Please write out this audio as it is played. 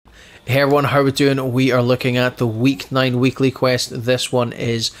Hey everyone, how are we doing? We are looking at the week 9 weekly quest. This one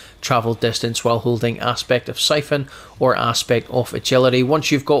is travel distance while holding Aspect of Siphon or Aspect of Agility.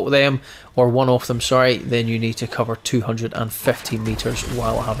 Once you've got them, or one of them, sorry, then you need to cover 250 meters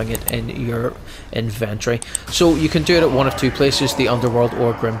while having it in your inventory. So you can do it at one of two places, the Underworld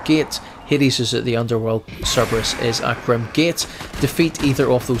or Grim Gate. Hades is at the Underworld, Cerberus is at Grim Gate. Defeat either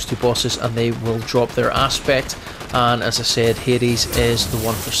of those two bosses and they will drop their aspect. And as I said, Hades is the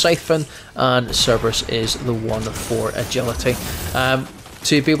one for Siphon and Cerberus is the one for Agility.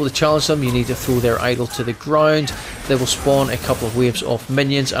 To be able to challenge them, you need to throw their idol to the ground. They will spawn a couple of waves of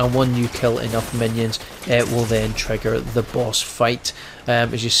minions, and when you kill enough minions, it will then trigger the boss fight.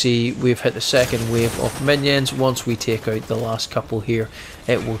 As you see, we've hit the second wave of minions. Once we take out the last couple here,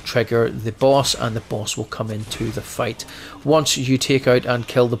 it will trigger the boss, and the boss will come into the fight. Once you take out and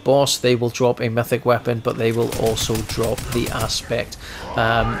kill the boss, they will drop a mythic weapon, but they will also drop the aspect.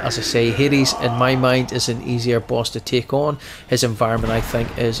 As I say, Hades, in my mind, is an easier boss to take on. His environment, I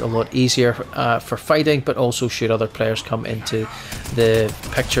think, is a lot easier for fighting, but also should other players come into the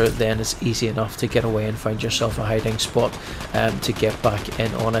picture, then it's easy enough to get away and find yourself a hiding spot to get back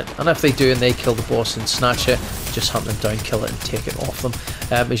in on it. And if they do and they kill the boss and snatch it, just hunt them down, kill it and take it off them.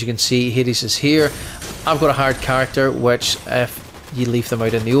 As you can see, Hades is here. I've got a hard character, which if you leave them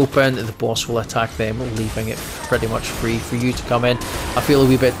out in the open, the boss will attack them, leaving it pretty much free for you to come in. I feel a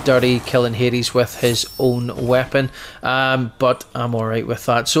wee bit dirty killing Hades with his own weapon, but I'm alright with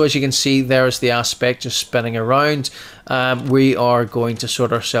that. So as you can see, there's the aspect just spinning around. We are going to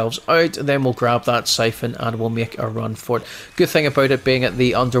sort ourselves out, then we'll grab that siphon and we'll make a run for it. Good thing about it being at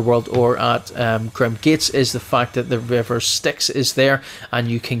the Underworld or at Grim Gates is the fact that the river Styx is there and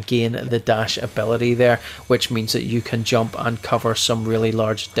you can gain the dash ability there, which means that you can jump and cover some really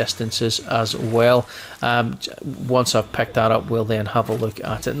large distances as well. Once I've picked that up, we'll then have a look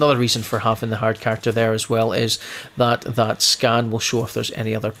at it. Another reason for having the hard character there as well is that that scan will show if there's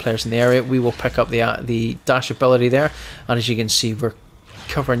any other players in the area. We will pick up the dash ability there, and as you can see, we're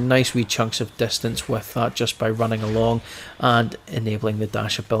covering nice wee chunks of distance with that just by running along and enabling the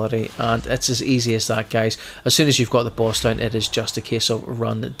dash ability. And it's as easy as that, guys. As soon as you've got the boss down, it is just a case of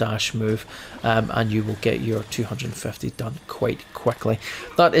run, dash, move, and you will get your 250 done quite quickly.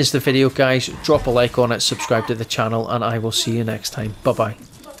 That is the video, guys. Drop a like on it, subscribe to the channel, and I will see you next time. Bye bye.